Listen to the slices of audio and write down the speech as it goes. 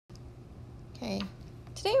Okay,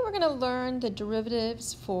 today we're going to learn the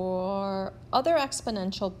derivatives for other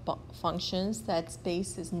exponential functions that's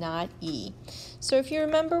base is not e. So if you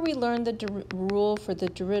remember, we learned the rule for the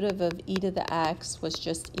derivative of e to the x was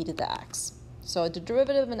just e to the x. So the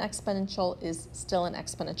derivative of an exponential is still an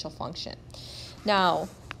exponential function. Now,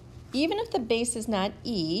 even if the base is not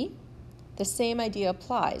e, the same idea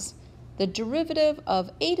applies. The derivative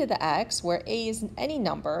of a to the x, where a is any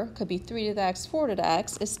number, could be 3 to the x, 4 to the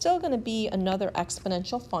x, is still going to be another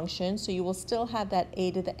exponential function, so you will still have that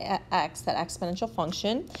a to the x, that exponential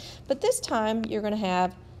function, but this time you're going to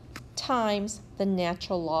have times the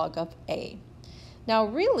natural log of a. Now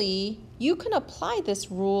really, you can apply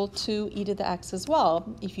this rule to e to the x as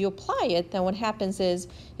well. If you apply it, then what happens is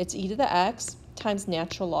it's e to the x times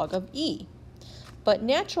natural log of e. But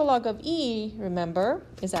natural log of e, remember,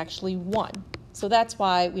 is actually 1. So that's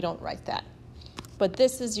why we don't write that. But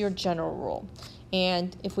this is your general rule.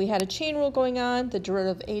 And if we had a chain rule going on, the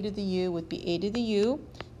derivative of a to the u would be a to the u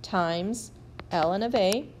times ln of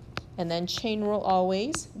a, and then chain rule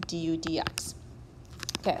always du dx.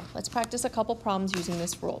 Okay, let's practice a couple problems using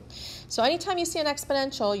this rule. So anytime you see an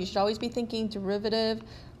exponential, you should always be thinking derivative,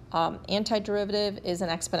 antiderivative is an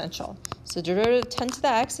exponential. So derivative of 10 to the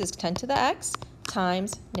x is 10 to the x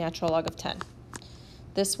times natural log of 10.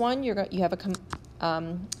 This one, you have a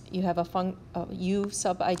u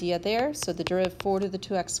sub idea there, so the derivative of 4 to the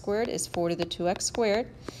 2x squared is 4 to the 2x squared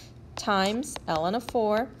times ln of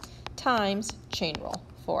 4 times chain rule,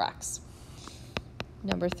 4x.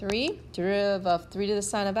 Number 3, derivative of 3 to the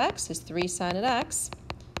sine of x is 3 sine of x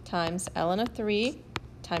times ln of 3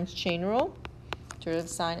 times chain rule, derivative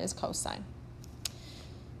of sine is cosine.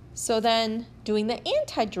 So then, doing the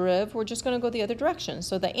antiderivative, we're just going to go the other direction.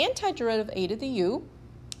 So the antiderivative of a to the u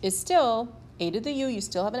is still a to the u. You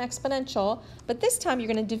still have an exponential, but this time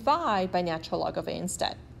you're going to divide by natural log of a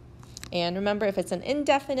instead. And remember, if it's an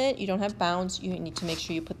indefinite, you don't have bounds, you need to make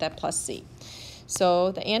sure you put that plus c.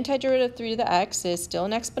 So the antiderivative of 3 to the x is still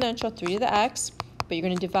an exponential, 3 to the x, but you're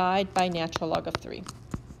going to divide by natural log of 3.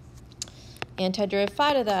 Antiderivative of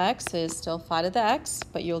 5 to the x is still 5 to the x,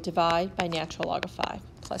 but you'll divide by natural log of 5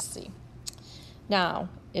 plus c. Now,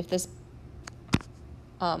 if this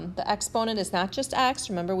the exponent is not just x,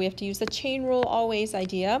 remember we have to use the chain rule always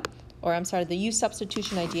idea, or I'm sorry, the u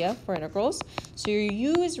substitution idea for integrals. So your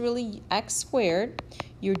u is really x squared,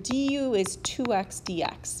 your du is 2x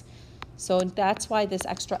dx. So that's why this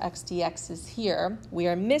extra x dx is here. We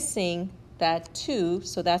are missing that 2,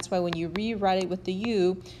 so that's why when you rewrite it with the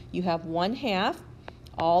u, you have 1/2.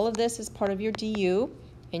 All of this is part of your du,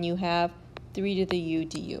 and you have 3 to the u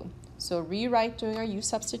du. So rewrite doing our u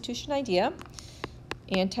substitution idea.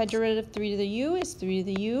 Antiderivative of 3 to the u is 3 to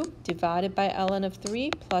the u divided by ln of 3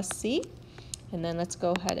 plus c. And then let's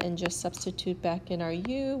go ahead and just substitute back in our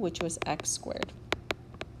u, which was x squared.